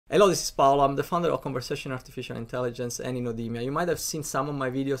Hello, this is Paolo. I'm the founder of Conversational Artificial Intelligence and Inodemia. You might have seen some of my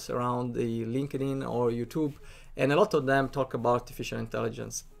videos around the LinkedIn or YouTube, and a lot of them talk about artificial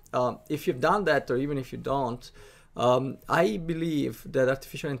intelligence. If you've done that, or even if you don't, I believe that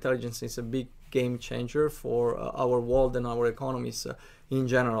artificial intelligence is a big game changer for our world and our economies in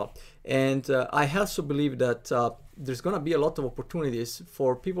general. And I also believe that there's going to be a lot of opportunities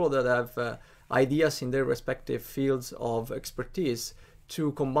for people that have ideas in their respective fields of expertise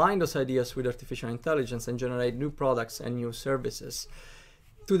to combine those ideas with artificial intelligence and generate new products and new services.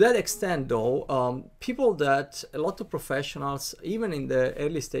 To that extent, though, a lot of professionals, even in the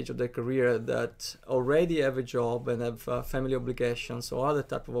early stage of their career, that already have a job and have family obligations or other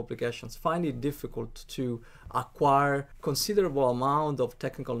type of obligations, find it difficult to acquire considerable amount of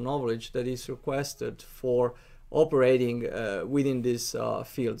technical knowledge that is requested for operating within these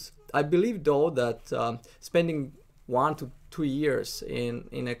fields. I believe, though, that spending 1 to 2 years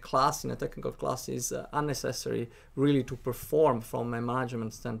in a class, in a technical class, is unnecessary really to perform from a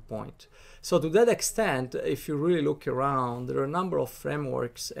management standpoint. So to that extent, if you really look around, there are a number of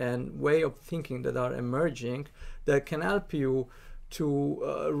frameworks and way of thinking that are emerging that can help you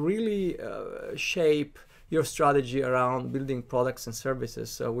to really shape your strategy around building products and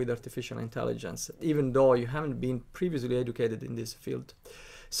services with artificial intelligence, even though you haven't been previously educated in this field.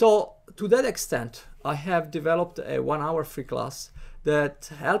 So to that extent, I have developed a 1-hour free class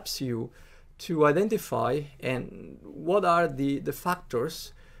that helps you to identify and what are the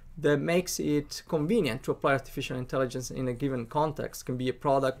factors that makes it convenient to apply artificial intelligence in a given context. It can be a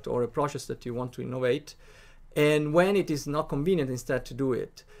product or a process that you want to innovate, and when it is not convenient instead to do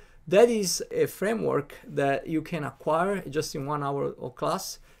it. That is a framework that you can acquire just in 1 hour of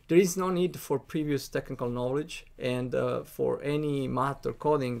class. There is no need for previous technical knowledge and for any math or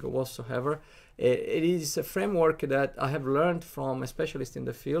coding whatsoever. It is a framework that I have learned from a specialist in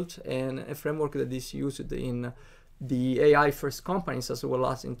the field, and a framework that is used in the AI first companies as well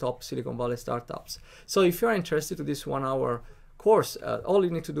as in top Silicon Valley startups. So if you're interested in this 1 hour course, all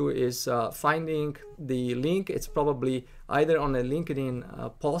you need to do is finding the link. It's probably either on a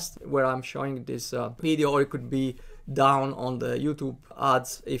LinkedIn post where I'm showing this video, or it could be down on the YouTube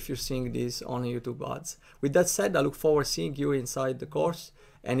ads if you're seeing this on YouTube ads. With that said, I look forward to seeing you inside the course,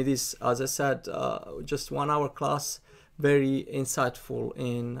 and it is, as I said, just 1 hour class, very insightful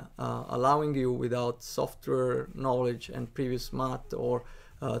in allowing you, without software knowledge and previous math or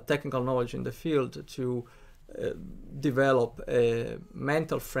technical knowledge in the field, to develop a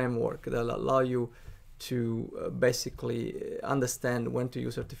mental framework that will allow you to basically understand when to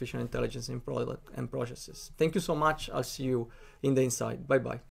use artificial intelligence in product and processes. Thank you so much. I'll see you in the inside. Bye-bye.